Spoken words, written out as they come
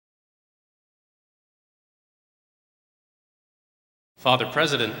Father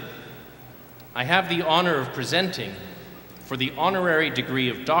President, I have the honor of presenting for the honorary degree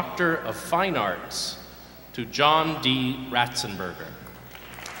of Doctor of Fine Arts to John D. Ratzenberger.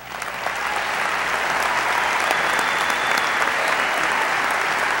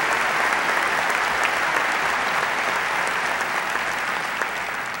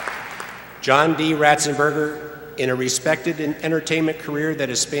 John D. Ratzenberger, in a respected entertainment career that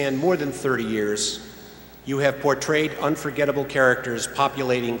has spanned more than 30 years, you have portrayed unforgettable characters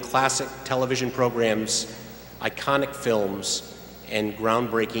populating classic television programs, iconic films, and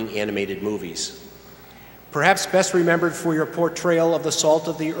groundbreaking animated movies. Perhaps best remembered for your portrayal of the Salt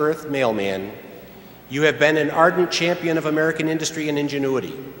of the Earth mailman, you have been an ardent champion of American industry and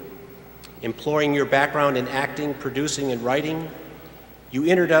ingenuity. Employing your background in acting, producing, and writing, you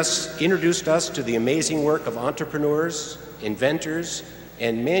introduced us to the amazing work of entrepreneurs, inventors,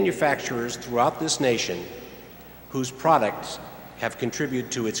 and manufacturers throughout this nation whose products have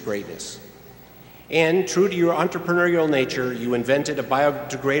contributed to its greatness. And true to your entrepreneurial nature, you invented a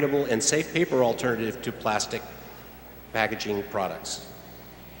biodegradable and safe paper alternative to plastic packaging products.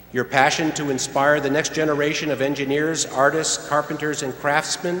 Your passion to inspire the next generation of engineers, artists, carpenters, and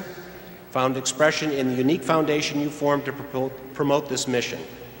craftsmen found expression in the unique foundation you formed to promote this mission.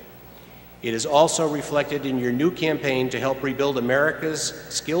 It is also reflected in your new campaign to help rebuild America's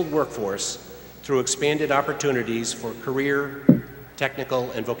skilled workforce through expanded opportunities for career, technical,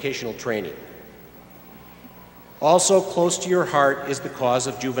 and vocational training. Also close to your heart is the cause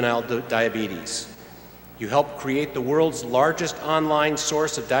of juvenile diabetes. You helped create the world's largest online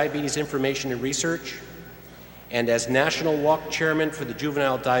source of diabetes information and research, and as National Walk Chairman for the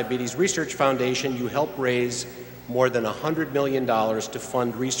Juvenile Diabetes Research Foundation, you helped raise more than $100 million to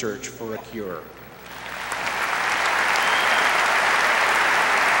fund research for a cure.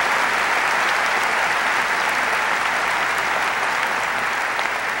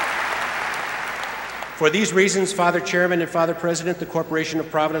 For these reasons, Father Chairman and Father President, the Corporation of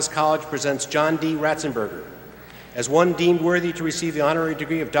Providence College presents John D. Ratzenberger as one deemed worthy to receive the honorary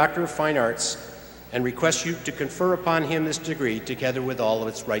degree of Doctor of Fine Arts, and request you to confer upon him this degree together with all of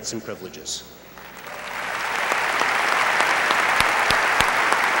its rights and privileges.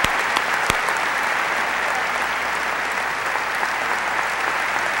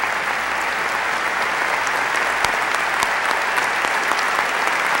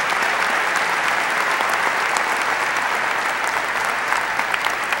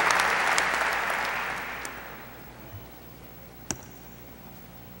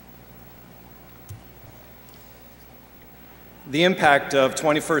 The impact of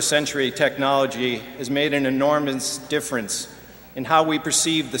 21st century technology has made an enormous difference in how we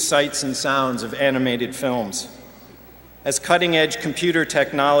perceive the sights and sounds of animated films. As cutting-edge computer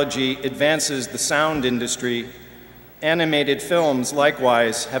technology advances the sound industry, animated films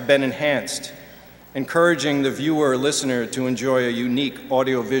likewise have been enhanced, encouraging the viewer or listener to enjoy a unique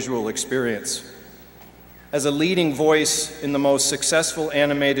audiovisual experience. As a leading voice in the most successful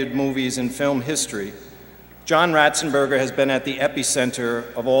animated movies in film history, John Ratzenberger has been at the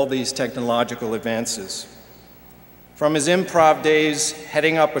epicenter of all these technological advances. From his improv days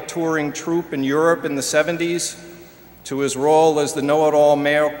heading up a touring troupe in Europe in the 70s, to his role as the know-it-all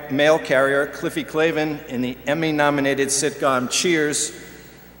mail carrier Cliffy Clavin in the Emmy-nominated sitcom Cheers,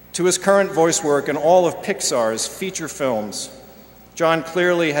 to his current voice work in all of Pixar's feature films, John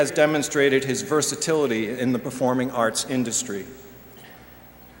clearly has demonstrated his versatility in the performing arts industry.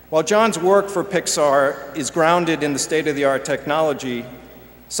 While John's work for Pixar is grounded in the state-of-the-art technology,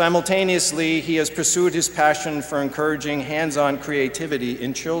 simultaneously he has pursued his passion for encouraging hands-on creativity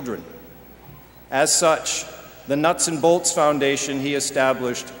in children. As such, the Nuts and Bolts Foundation he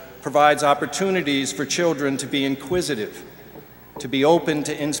established provides opportunities for children to be inquisitive, to be open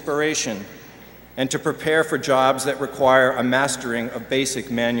to inspiration, and to prepare for jobs that require a mastering of basic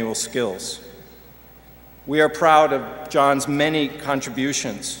manual skills. We are proud of John's many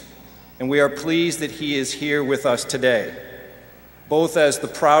contributions, and we are pleased that he is here with us today, both as the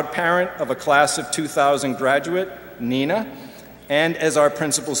proud parent of a class of 2000 graduate, Nina, and as our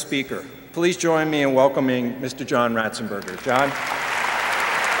principal speaker. Please join me in welcoming Mr. John Ratzenberger. John.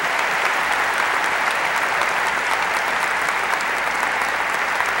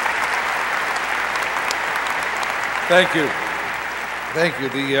 Thank you. Thank you.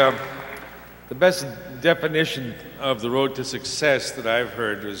 The best definition of the road to success that I've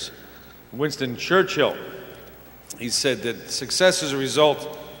heard was Winston Churchill. He said that success is a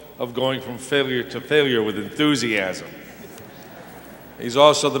result of going from failure to failure with enthusiasm. He's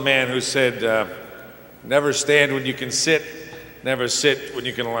also the man who said, never stand when you can sit, never sit when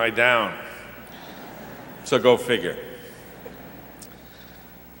you can lie down. So go figure.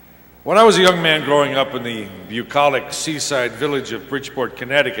 When I was a young man growing up in the bucolic seaside village of Bridgeport,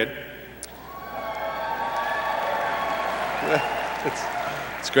 Connecticut,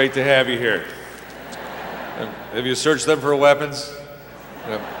 it's great to have you here. Have you searched them for weapons?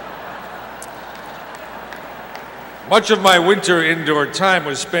 Much of my winter indoor time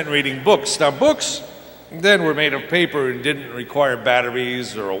was spent reading books. Now, books then were made of paper and didn't require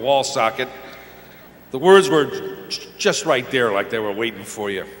batteries or a wall socket. The words were just right there, like they were waiting for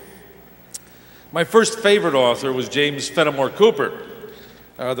you. My first favorite author was James Fenimore Cooper,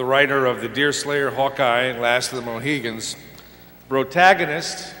 the writer of The Deerslayer, Hawkeye, Last of the Mohegans. The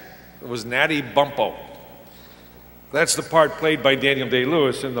protagonist was Natty Bumppo. That's the part played by Daniel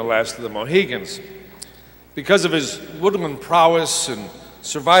Day-Lewis in The Last of the Mohegans. Because of his woodland prowess and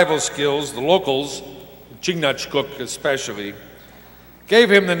survival skills, the locals, Chingachgook especially, gave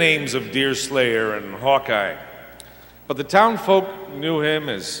him the names of Deerslayer and Hawkeye. But the townfolk knew him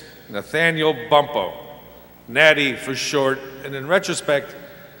as Nathaniel Bumppo, Natty for short, and in retrospect,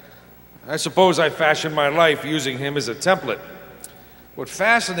 I suppose I fashioned my life using him as a template. What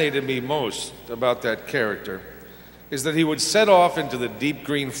fascinated me most about that character is that he would set off into the deep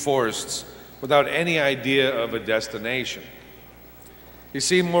green forests without any idea of a destination. He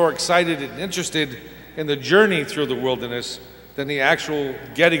seemed more excited and interested in the journey through the wilderness than the actual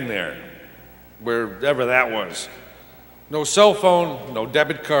getting there, wherever that was. No cell phone, no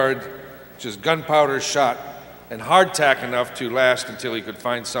debit card, just gunpowder, shot, and hardtack enough to last until he could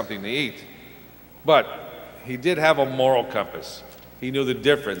find something to eat. But he did have a moral compass. He knew the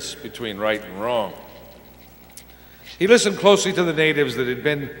difference between right and wrong. He listened closely to the natives that had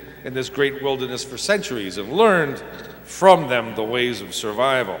been in this great wilderness for centuries and learned from them the ways of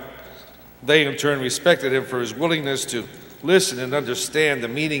survival. They in turn respected him for his willingness to listen and understand the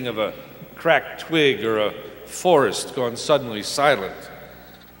meaning of a cracked twig or a forest gone suddenly silent.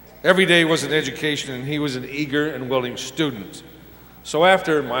 Every day was an education, and he was an eager and willing student. So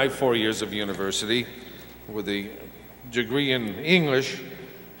after my 4 years of university, with a degree in English,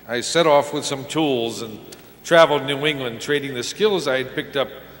 I set off with some tools and traveled New England, trading the skills I had picked up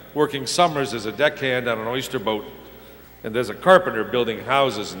working summers as a deckhand on an oyster boat and as a carpenter building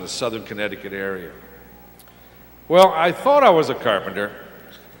houses in the southern Connecticut area. Well, I thought I was a carpenter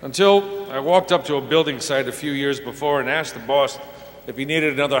until I walked up to a building site a few years before and asked the boss if he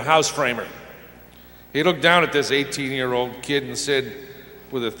needed another house framer. He looked down at this 18-year-old kid and said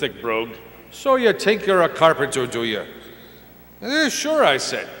with a thick brogue, "So you think you're a carpenter, do you?" Sure, I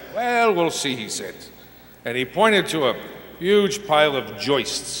said. "Well, we'll see," he said. And he pointed to a huge pile of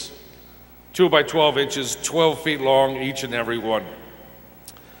joists, 2 by 12 inches, 12 feet long, each and every one.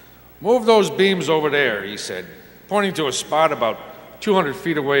 "Move those beams over there," he said, pointing to a spot about 200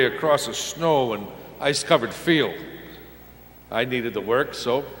 feet away across a snow and ice-covered field. I needed the work,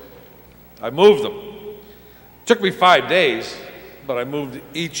 so I moved them. It took me 5 days, but I moved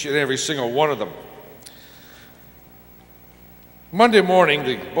each and every single one of them. Monday morning,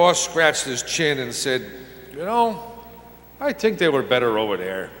 the boss scratched his chin and said, "You know, I think they were better over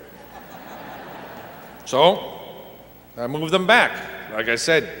there." So I moved them back. Like I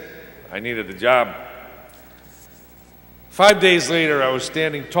said, I needed the job. 5 days later, I was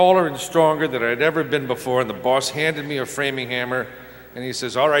standing taller and stronger than I'd ever been before, and the boss handed me a framing hammer, and he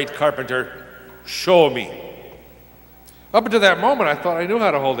says, "All right, carpenter, show me." Up until that moment, I thought I knew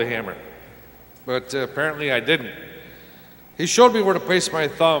how to hold a hammer, but apparently I didn't. He showed me where to place my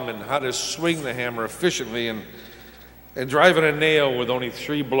thumb and how to swing the hammer efficiently and drive in a nail with only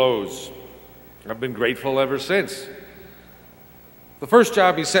 3 blows. I've been grateful ever since. The first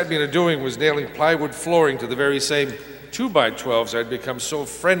job he set me to doing was nailing plywood flooring to the very same 2 by 12s I'd become so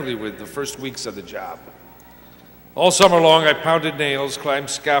friendly with the first weeks of the job. All summer long, I pounded nails, climbed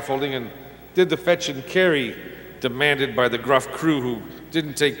scaffolding, and did the fetch and carry demanded by the gruff crew who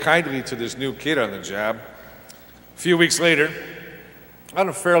didn't take kindly to this new kid on the job. A few weeks later, on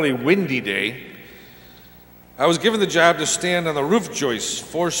a fairly windy day, I was given the job to stand on the roof joists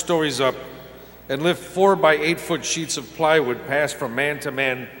 4 stories up and lift 4 by 8 foot sheets of plywood passed from man to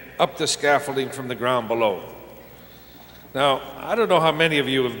man up the scaffolding from the ground below. Now, I don't know how many of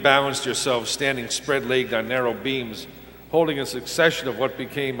you have balanced yourselves standing spread-legged on narrow beams, holding a succession of what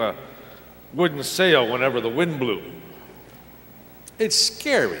became a wooden sail whenever the wind blew. It's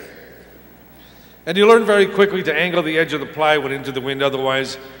scary. And you learn very quickly to angle the edge of the plywood into the wind,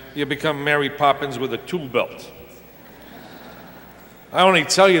 otherwise you become Mary Poppins with a tool belt. I only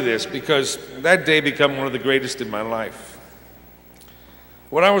tell you this because that day became one of the greatest in my life.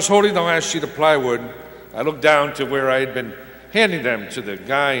 When I was holding the last sheet of plywood, I looked down to where I had been handing them to the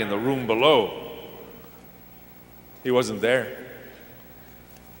guy in the room below. He wasn't there.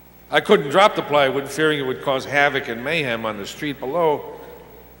 I couldn't drop the plywood, fearing it would cause havoc and mayhem on the street below.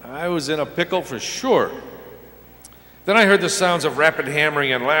 I was in a pickle for sure. Then I heard the sounds of rapid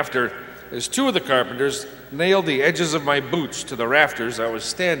hammering and laughter as two of the carpenters nailed the edges of my boots to the rafters I was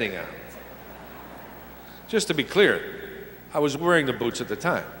standing on. Just to be clear, I was wearing the boots at the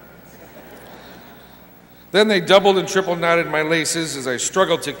time. Then they doubled and triple knotted my laces as I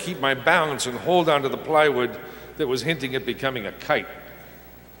struggled to keep my balance and hold onto the plywood that was hinting at becoming a kite.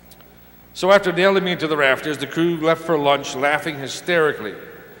 So after nailing me to the rafters, the crew left for lunch, laughing hysterically.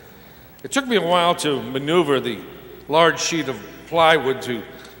 It took me a while to maneuver the large sheet of plywood to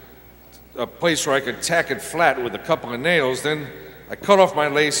a place where I could tack it flat with a couple of nails. Then I cut off my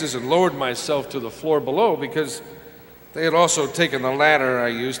laces and lowered myself to the floor below because they had also taken the ladder I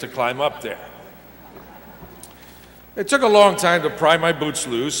used to climb up there. It took a long time to pry my boots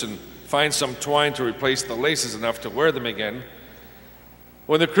loose and find some twine to replace the laces enough to wear them again.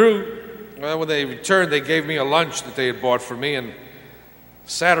 When the crew, when they returned, they gave me a lunch that they had bought for me and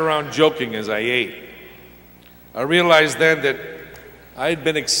sat around joking as I ate. I realized then that I had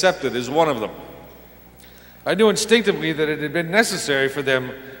been accepted as one of them. I knew instinctively that it had been necessary for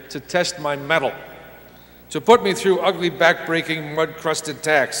them to test my mettle, to put me through ugly, back-breaking, mud-crusted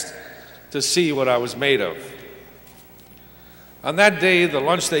tacks to see what I was made of. On that day, the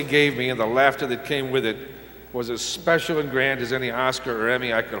lunch they gave me and the laughter that came with it was as special and grand as any Oscar or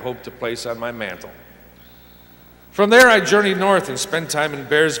Emmy I could hope to place on my mantle. From there, I journeyed north and spent time in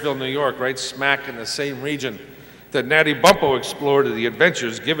Bearsville, New York, right smack in the same region that Natty Bumppo explored the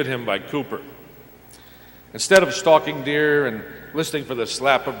adventures given him by Cooper. Instead of stalking deer and listening for the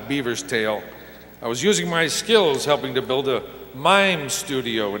slap of beaver's tail, I was using my skills helping to build a mime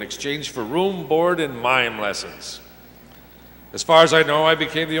studio in exchange for room, board, and mime lessons. As far as I know, I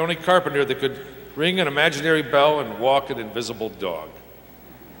became the only carpenter that could ring an imaginary bell and walk an invisible dog.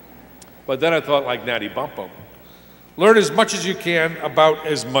 But then I thought like Natty Bumppo. Learn as much as you can about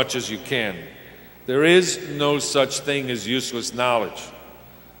as much as you can. There is no such thing as useless knowledge.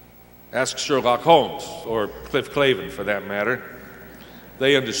 Ask Sherlock Holmes, or Cliff Clavin for that matter.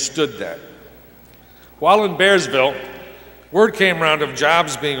 They understood that. While in Bearsville, word came round of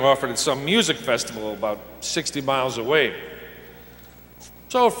jobs being offered at some music festival about 60 miles away.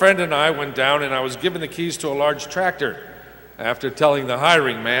 So a friend and I went down and I was given the keys to a large tractor after telling the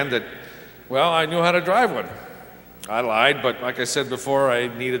hiring man that, well, I knew how to drive one. I lied, but like I said before, I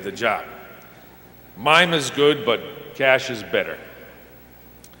needed the job. Mime is good, but cash is better.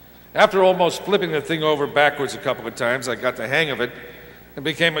 After almost flipping the thing over backwards a couple of times, I got the hang of it and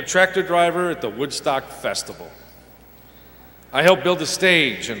became a tractor driver at the Woodstock Festival. I helped build the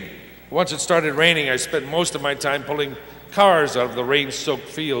stage, and once it started raining, I spent most of my time pulling cars out of the rain-soaked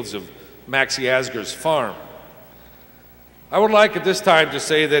fields of Maxie Asger's farm. I would like at this time to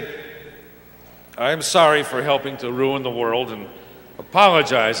say that I am sorry for helping to ruin the world and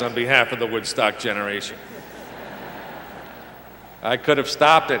apologize on behalf of the Woodstock generation. I could have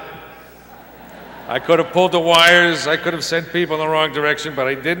stopped it. I could have pulled the wires. I could have sent people in the wrong direction, but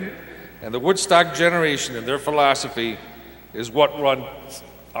I didn't. And the Woodstock generation and their philosophy is what runs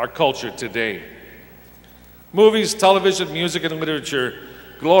our culture today. Movies, television, music, and literature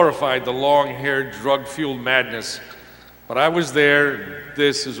glorified the long-haired, drug-fueled madness, but I was there.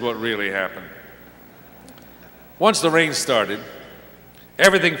 This is what really happened. Once the rain started,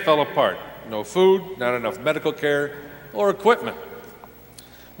 everything fell apart. No food, not enough medical care or equipment.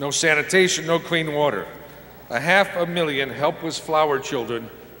 No sanitation, no clean water. 500,000 helpless flower children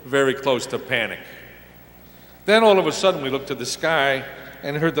very close to panic. Then all of a sudden we looked to the sky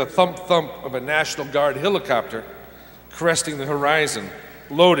and heard the thump-thump of a National Guard helicopter cresting the horizon,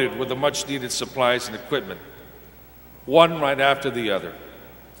 loaded with the much-needed supplies and equipment, one right after the other.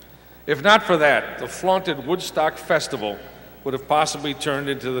 If not for that, the flaunted Woodstock Festival would have possibly turned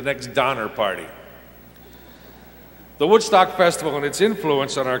into the next Donner Party. The Woodstock Festival and its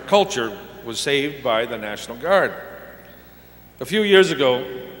influence on our culture was saved by the National Guard. A few years ago,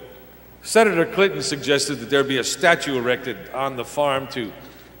 Senator Clinton suggested that there be a statue erected on the farm to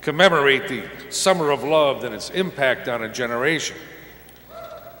commemorate the Summer of Love and its impact on a generation.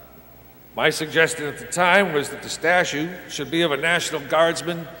 My suggestion at the time was that the statue should be of a National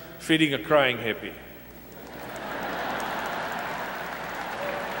Guardsman feeding a crying hippie.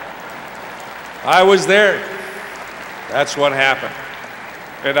 I was there. That's what happened.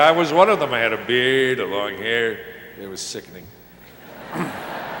 And I was one of them. I had a beard, a long hair. It was sickening.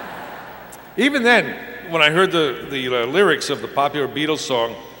 Even then, when I heard the lyrics of the popular Beatles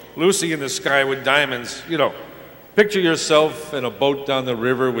song, Lucy in the Sky with Diamonds, you know, picture yourself in a boat down the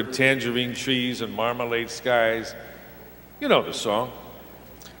river with tangerine trees and marmalade skies. You know the song.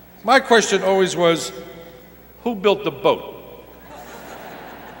 My question always was, who built the boat?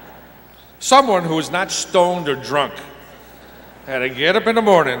 Someone who was not stoned or drunk had to get up in the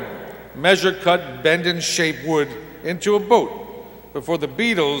morning, measure, cut, bend, and shape wood into a boat before the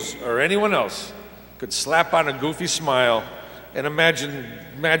Beatles or anyone else could slap on a goofy smile and imagine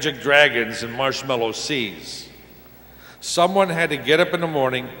magic dragons and marshmallow seas. Someone had to get up in the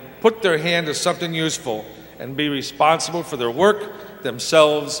morning, put their hand to something useful, and be responsible for their work,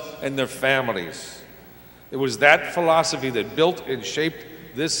 themselves, and their families. It was that philosophy that built and shaped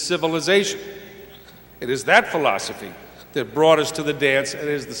this civilization. It is that philosophy that brought us to the dance, and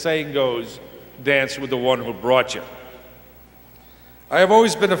as the saying goes, dance with the one who brought you. I have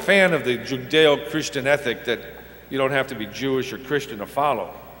always been a fan of the Judeo-Christian ethic that you don't have to be Jewish or Christian to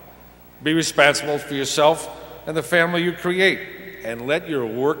follow. Be responsible for yourself and the family you create, and let your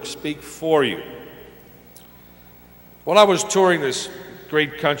work speak for you. While I was touring this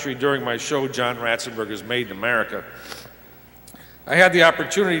great country during my show, John Ratzenberger's Made in America, I had the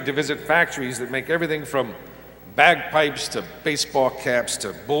opportunity to visit factories that make everything from bagpipes to baseball caps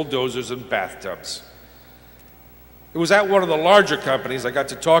to bulldozers and bathtubs. It was at one of the larger companies I got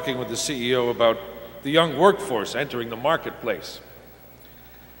to talking with the CEO about the young workforce entering the marketplace.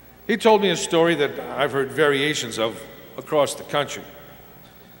 He told me a story that I've heard variations of across the country.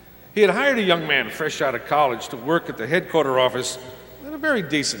 He had hired a young man fresh out of college to work at the headquarters office at a very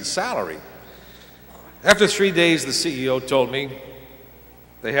decent salary. After 3 days, the CEO told me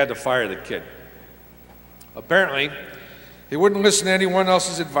they had to fire the kid. Apparently, he wouldn't listen to anyone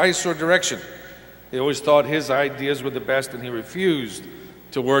else's advice or direction. He always thought his ideas were the best, and he refused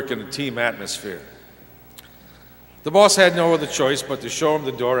to work in a team atmosphere. The boss had no other choice but to show him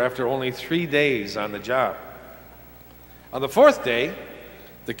the door after only 3 days on the job. On the 4th day,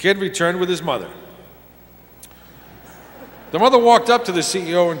 the kid returned with his mother. The mother walked up to the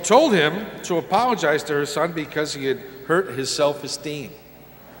CEO and told him to apologize to her son because he had hurt his self-esteem.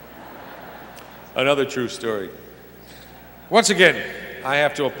 Another true story. Once again, I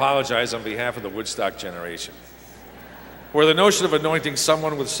have to apologize on behalf of the Woodstock generation, where the notion of anointing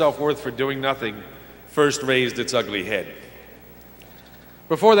someone with self-worth for doing nothing first raised its ugly head.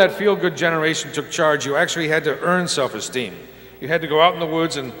 Before that feel-good generation took charge, you actually had to earn self-esteem. You had to go out in the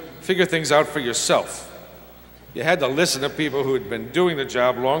woods and figure things out for yourself. You had to listen to people who had been doing the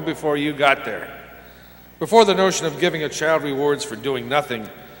job long before you got there. Before the notion of giving a child rewards for doing nothing,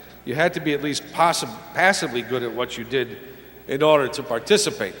 you had to be at least passively good at what you did in order to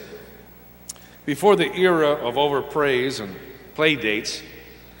participate. Before the era of overpraise and play dates,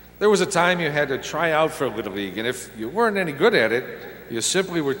 there was a time you had to try out for a Little League, and if you weren't any good at it, you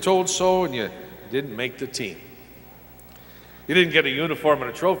simply were told so and you didn't make the team. You didn't get a uniform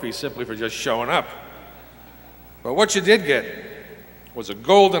and a trophy simply for just showing up. But what you did get was a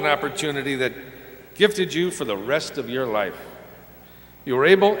golden opportunity that gifted you for the rest of your life. You were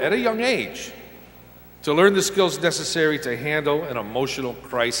able, at a young age, to learn the skills necessary to handle an emotional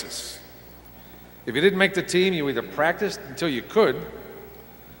crisis. If you didn't make the team, you either practiced until you could,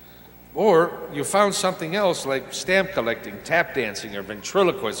 or you found something else like stamp collecting, tap dancing, or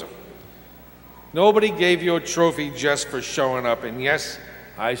ventriloquism. Nobody gave you a trophy just for showing up, and yes,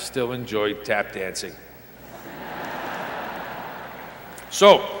 I still enjoyed tap dancing.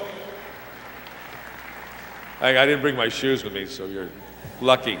 So, I didn't bring my shoes with me, so you're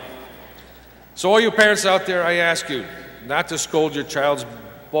lucky. So all you parents out there, I ask you not to scold your child's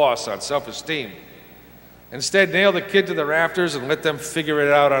boss on self-esteem. Instead, nail the kid to the rafters and let them figure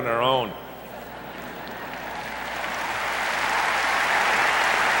it out on their own.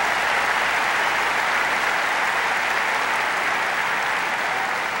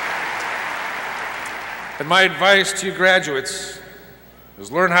 And my advice to you graduates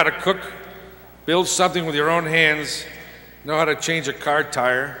is learn how to cook, build something with your own hands, know how to change a car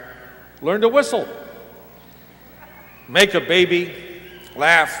tire, learn to whistle, make a baby,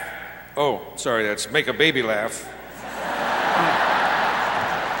 laugh. Oh, sorry, that's make a baby laugh.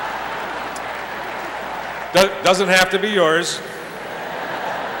 Doesn't have to be yours.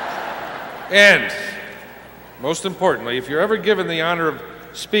 And, most importantly, if you're ever given the honor of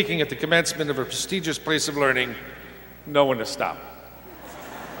speaking at the commencement of a prestigious place of learning, know when to stop.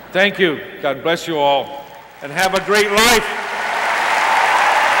 Thank you. God bless you all, and have a great life.